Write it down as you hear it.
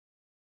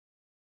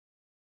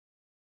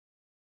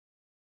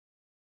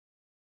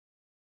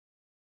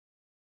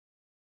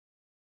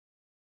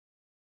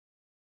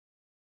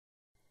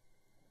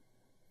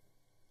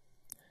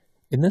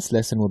In this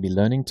lesson, we'll be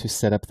learning to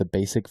set up the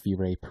basic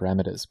V-Ray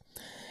parameters.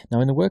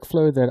 Now, in the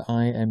workflow that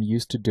I am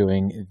used to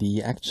doing,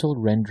 the actual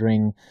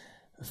rendering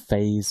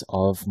phase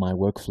of my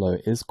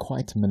workflow is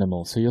quite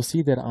minimal. So you'll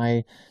see that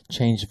I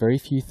change very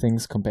few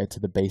things compared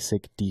to the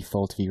basic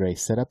default V-Ray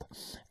setup,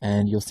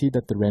 and you'll see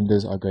that the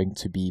renders are going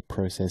to be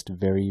processed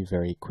very,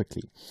 very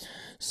quickly.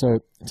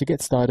 So to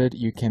get started,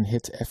 you can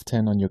hit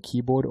F10 on your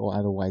keyboard or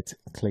otherwise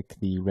click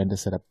the render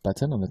setup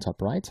button on the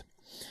top right.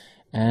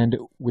 And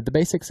with the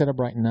basic setup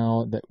right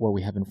now, that what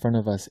we have in front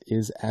of us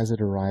is as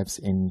it arrives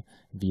in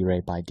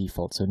V-Ray by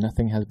default, so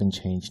nothing has been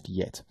changed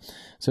yet.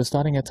 So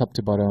starting at top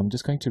to bottom, I'm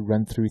just going to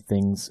run through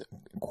things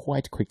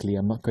quite quickly.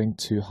 I'm not going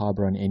to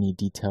harbor on any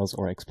details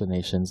or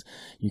explanations.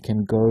 You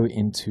can go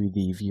into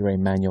the V-Ray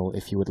manual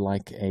if you would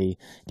like a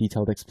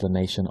detailed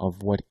explanation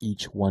of what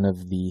each one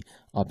of the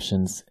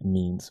options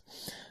means.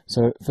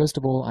 So first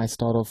of all, I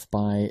start off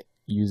by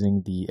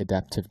using the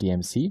adaptive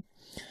DMC.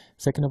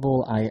 Second of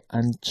all, I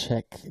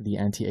uncheck the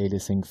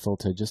anti-aliasing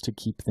filter just to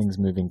keep things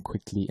moving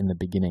quickly in the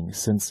beginning,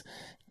 since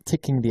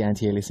ticking the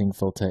anti-aliasing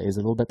filter is a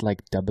little bit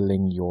like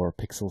doubling your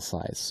pixel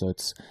size, so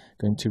it's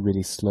going to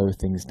really slow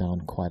things down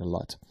quite a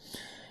lot.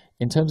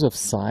 In terms of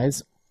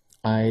size,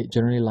 I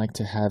generally like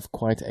to have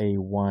quite a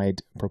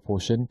wide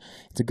proportion.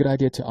 It's a good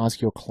idea to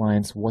ask your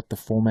clients what the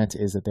format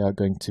is that they are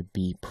going to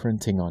be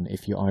printing on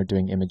if you are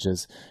doing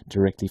images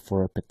directly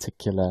for a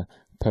particular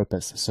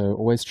purpose. So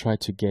always try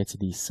to get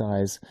the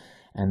size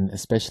and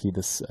especially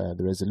the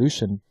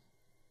resolution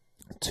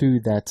to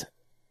that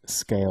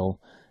scale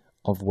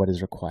of what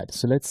is required.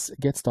 So let's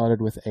get started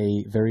with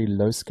a very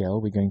low scale.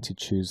 We're going to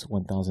choose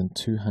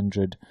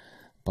 1200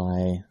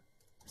 by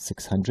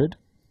 600.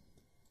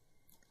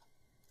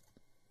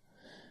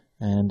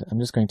 And I'm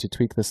just going to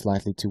tweak this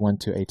slightly to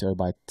 1280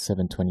 by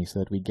 720 so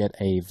that we get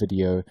a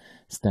video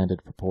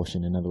standard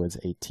proportion, in other words,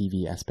 a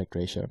TV aspect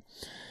ratio.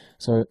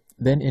 So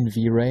then in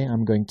V-Ray,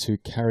 I'm going to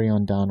carry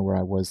on down where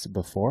I was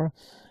before.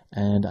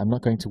 And I'm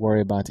not going to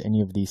worry about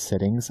any of these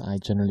settings. I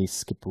generally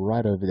skip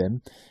right over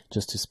them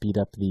just to speed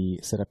up the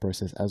setup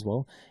process as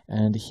well.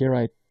 And here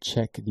I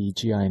check the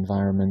GI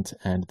environment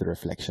and the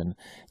reflection.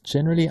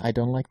 Generally, I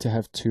don't like to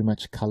have too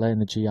much color in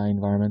the GI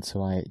environment,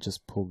 so I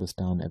just pull this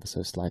down ever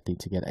so slightly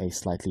to get a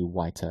slightly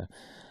whiter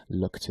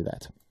look to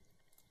that.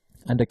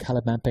 Under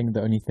color mapping,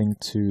 the only thing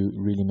to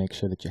really make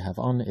sure that you have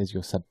on is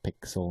your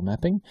subpixel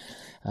mapping.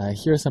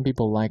 Here some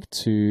people like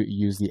to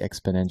use the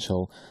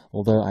exponential,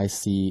 although I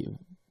see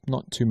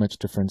not too much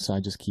difference, so I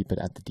just keep it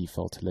at the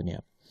default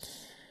linear.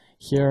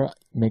 Here,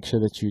 make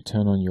sure that you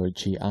turn on your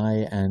GI,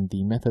 and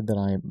the method that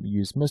I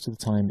use most of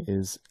the time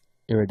is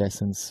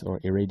iridescence or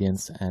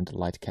irradiance and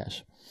light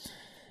cache.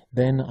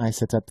 Then I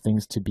set up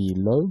things to be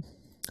low,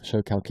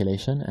 show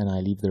calculation, and I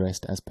leave the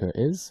rest as per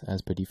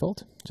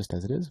default, just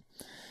as it is.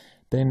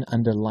 Then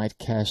under light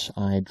cache,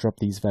 I drop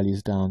these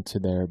values down to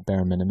their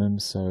bare minimum,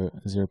 so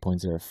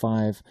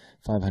 0.05,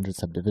 500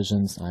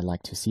 subdivisions. I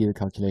like to see the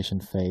calculation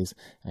phase,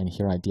 and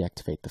here I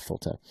deactivate the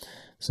filter.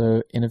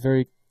 So in a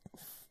very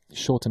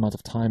short amount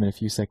of time, in a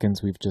few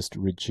seconds, we've just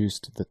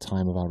reduced the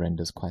time of our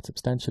renders quite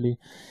substantially.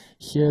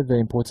 Here, the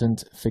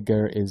important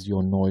figure is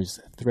your noise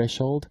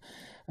threshold.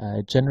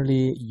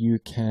 Generally, you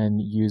can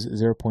use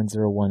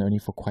 0.01 only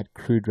for quite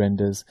crude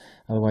renders,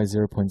 otherwise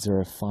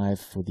 0.05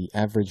 for the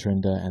average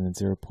render, and then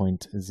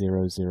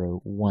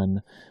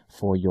 0.001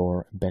 for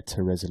your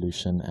better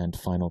resolution and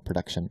final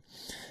production.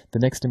 The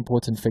next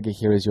important figure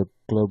here is your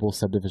global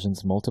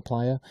subdivisions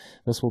multiplier.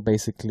 This will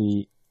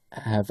basically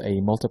have a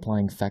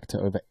multiplying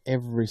factor over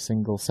every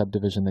single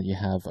subdivision that you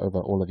have over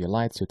all of your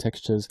lights, your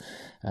textures,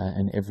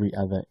 and every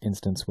other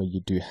instance where you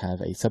do have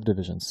a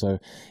subdivision. So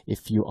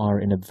if you are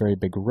in a very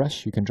big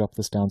rush, you can drop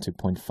this down to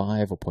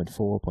 0.5 or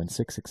 0.4,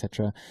 0.6,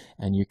 etc.,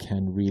 and you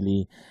can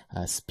really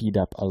speed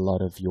up a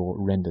lot of your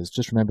renders.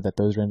 Just remember that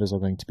those renders are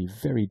going to be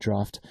very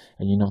draft,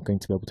 and you're not going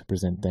to be able to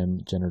present them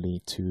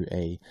generally to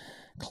a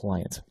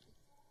client.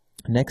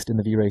 Next, in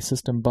the V-Ray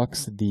system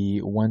box,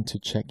 the one to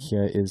check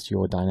here is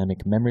your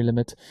dynamic memory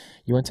limit.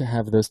 You want to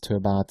have this to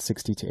about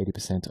 60 to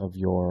 80% of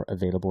your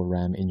available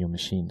RAM in your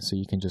machine. So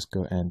you can just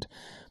go and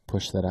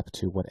push that up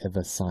to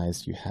whatever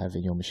size you have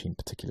in your machine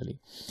particularly.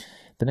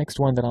 The next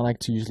one that I like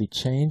to usually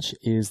change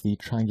is the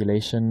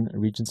triangulation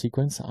region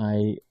sequence.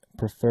 I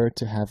prefer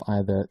to have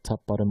either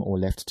top, bottom, or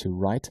left to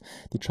right.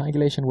 The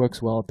triangulation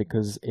works well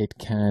because it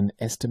can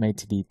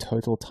estimate the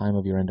total time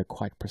of your render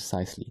quite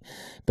precisely.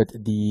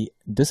 But the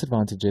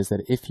disadvantage is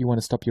that if you want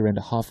to stop your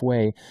render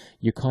halfway,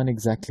 you can't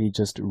exactly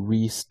just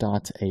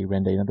restart a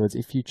render. In other words,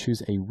 if you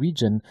choose a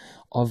region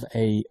of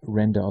a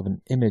render of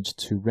an image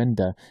to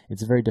render,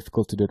 it's very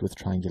difficult to do it with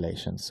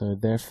triangulation. So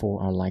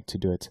therefore, I like to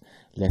do it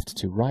left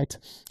to right,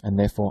 and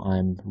therefore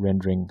I'm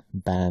rendering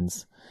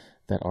bands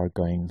that are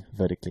going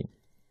vertically.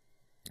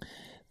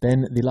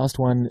 Then the last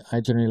one, I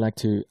generally like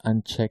to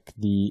uncheck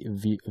the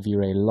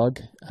V-Ray log.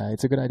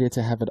 It's a good idea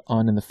to have it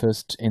on in the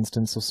first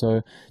instance or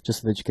so,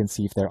 just so that you can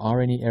see if there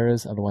are any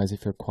errors. Otherwise,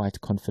 if you're quite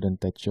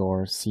confident that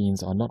your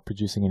scenes are not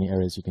producing any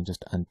errors, you can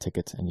just untick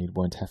it and you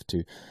won't have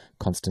to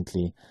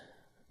constantly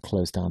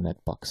close down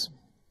that box.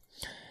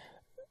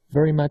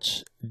 Very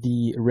much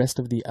the rest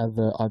of the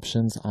other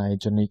options I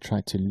generally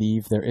try to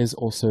leave. There is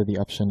also the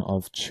option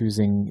of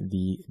choosing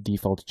the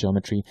default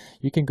geometry.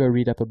 You can go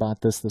read up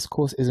about this. This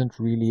course isn't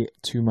really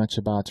too much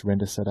about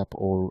render setup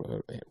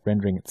or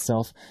rendering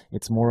itself.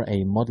 It's more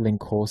a modeling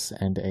course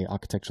and a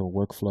architectural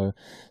workflow.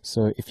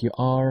 So if you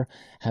are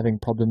having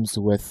problems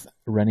with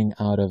running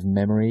out of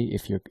memory,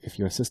 if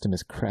your system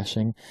is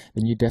crashing,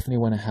 then you definitely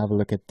want to have a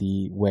look at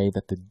the way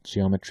that the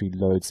geometry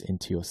loads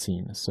into your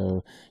scene.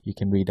 So you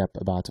can read up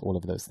about all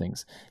of those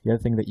things. The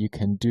other thing that you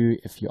can do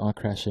if you are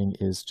crashing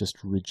is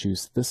just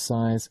reduce this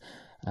size,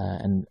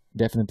 and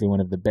definitely one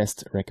of the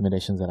best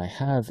recommendations that I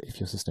have if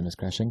your system is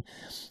crashing,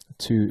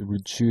 to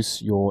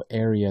reduce your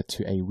area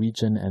to a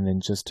region and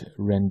then just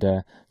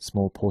render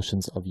small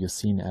portions of your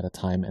scene at a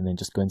time and then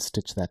just go and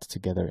stitch that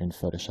together in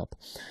Photoshop.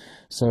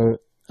 So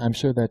I'm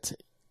sure that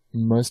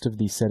most of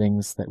the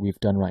settings that we've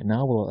done right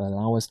now will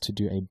allow us to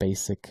do a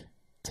basic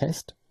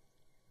test.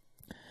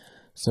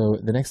 So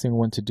the next thing we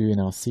want to do in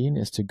our scene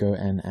is to go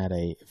and add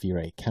a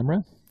V-Ray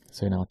camera.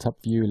 So in our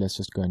top view, let's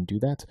just go and do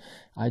that.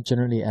 I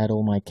generally add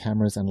all my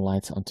cameras and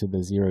lights onto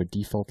the 0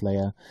 default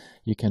layer.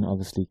 You can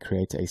obviously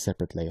create a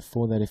separate layer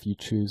for that if you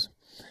choose.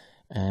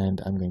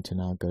 And I'm going to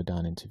now go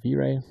down into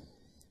V-Ray,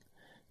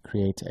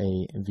 create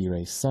a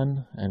V-Ray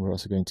sun, and we're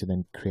also going to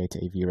then create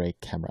a V-Ray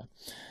camera.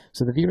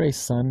 So the V-Ray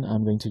sun,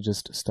 I'm going to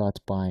just start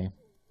by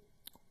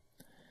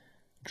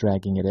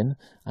dragging it in.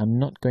 I'm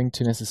not going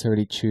to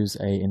necessarily choose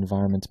a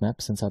environment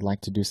map since I'd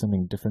like to do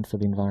something different for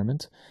the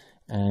environment.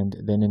 And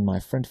then in my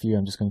front view,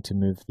 I'm just going to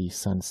move the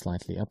sun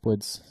slightly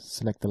upwards,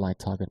 select the light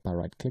target by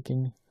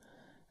right-clicking,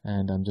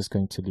 and I'm just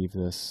going to leave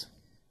this,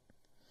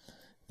 I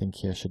think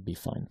here should be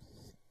fine.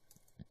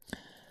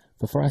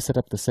 Before I set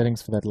up the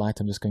settings for that light,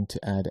 I'm just going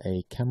to add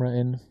a camera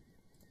in.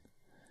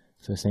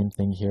 So same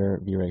thing here,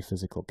 V-Ray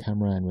physical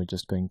camera, and we're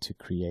just going to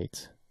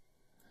create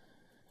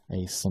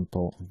a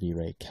simple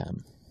V-Ray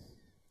cam.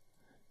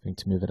 I'm going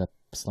to move it up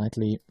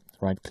slightly,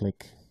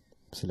 right-click,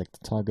 select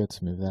the target,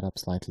 move that up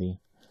slightly,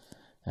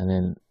 and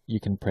then you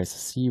can press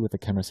C with the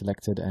camera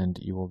selected and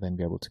you will then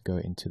be able to go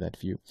into that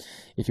view.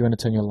 If you want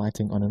to turn your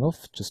lighting on and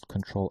off, just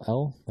Control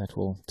L, that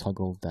will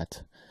toggle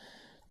that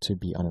to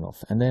be on and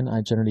off. And then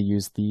I generally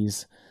use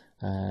these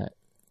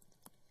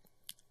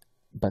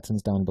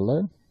buttons down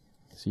below,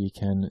 so you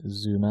can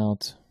zoom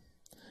out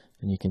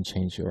and you can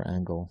change your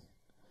angle.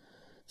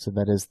 So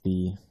that is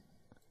the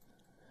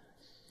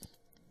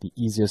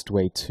easiest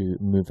way to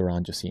move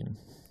around your scene.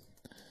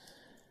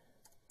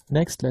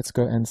 Next, let's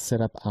go and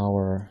set up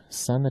our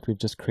sun that we've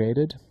just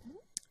created.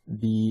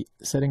 The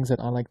settings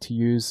that I like to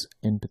use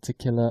in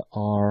particular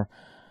are,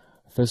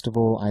 first of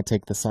all, I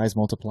take the size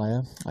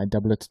multiplier, I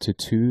double it to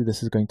 2.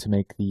 This is going to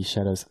make the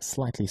shadows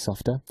slightly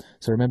softer.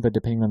 So remember,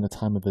 depending on the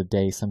time of the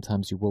day,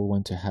 sometimes you will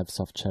want to have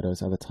soft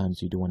shadows, other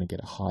times you do want to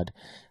get a hard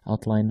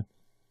outline.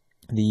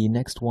 The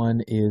next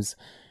one is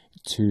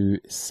to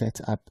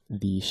set up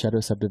the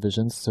shadow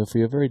subdivisions. So for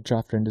your very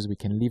draft renders, we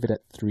can leave it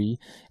at 3,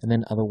 and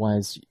then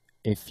otherwise,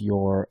 if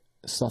your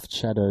soft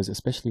shadows,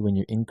 especially when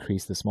you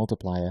increase this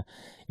multiplier,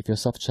 if your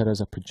soft shadows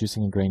are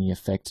producing a grainy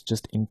effect,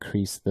 just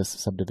increase this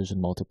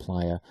subdivision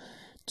multiplier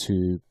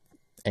to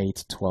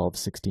 8, 12,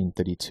 16,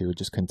 32.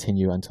 Just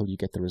continue until you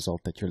get the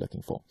result that you're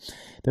looking for.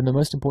 Then the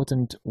most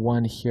important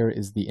one here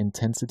is the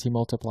intensity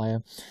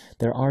multiplier.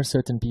 There are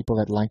certain people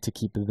that like to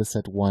keep this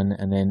at 1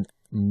 and then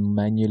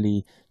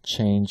manually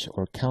change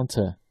or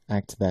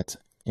counteract that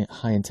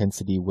high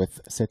intensity with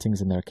settings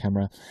in their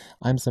camera.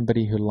 I'm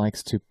somebody who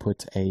likes to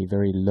put a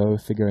very low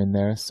figure in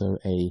there, so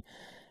a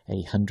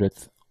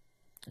hundredth,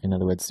 in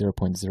other words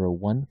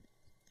 0.01,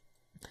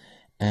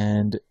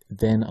 and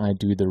then I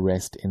do the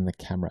rest in the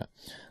camera.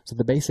 So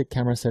the basic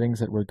camera settings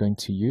that we're going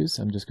to use,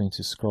 I'm just going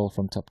to scroll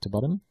from top to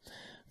bottom.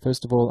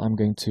 First of all, I'm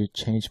going to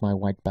change my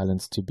white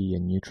balance to be a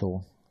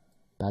neutral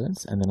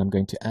balance, and then I'm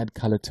going to add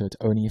color to it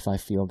only if I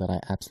feel that I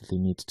absolutely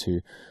need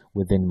to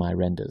within my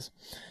renders.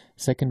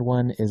 Second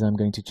one is I'm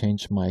going to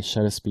change my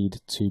shutter speed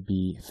to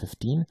be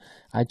 15.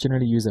 I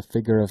generally use a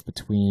figure of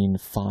between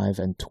 5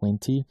 and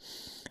 20,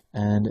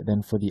 and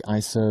then for the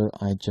ISO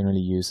I generally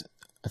use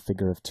a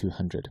figure of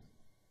 200.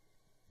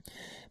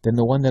 Then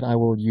the one that I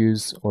will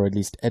use, or at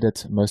least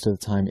edit most of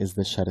the time, is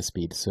the shutter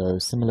speed. So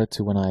similar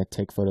to when I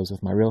take photos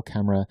with my real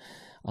camera,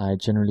 I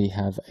generally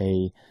have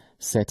a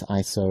set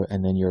ISO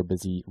and then you're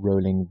busy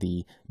rolling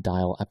the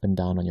dial up and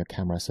down on your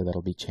camera, so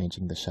that'll be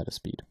changing the shutter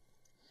speed.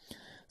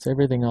 So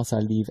everything else I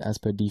leave as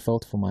per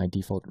default for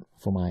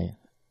my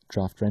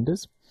draft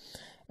renders.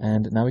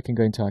 And now we can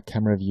go into our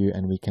camera view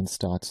and we can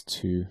start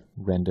to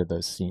render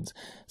those scenes.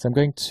 So I'm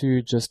going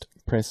to just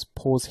press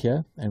pause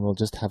here and we'll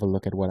just have a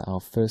look at what our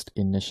first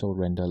initial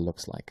render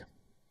looks like.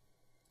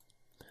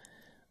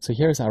 So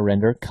here's our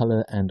render,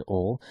 color and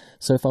all.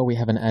 So far we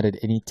haven't added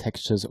any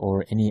textures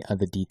or any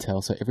other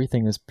detail, so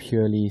everything is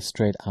purely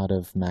straight out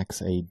of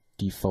Max, a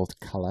default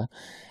color.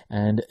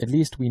 And at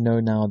least we know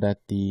now that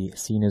the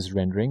scene is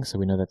rendering, so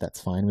we know that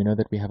that's fine. We know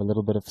that we have a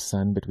little bit of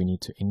sun, but we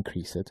need to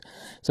increase it.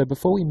 So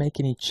before we make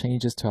any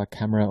changes to our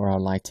camera or our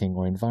lighting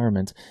or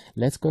environment,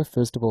 let's go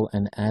first of all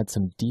and add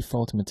some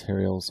default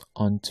materials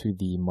onto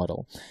the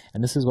model.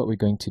 And this is what we're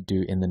going to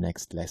do in the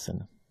next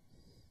lesson.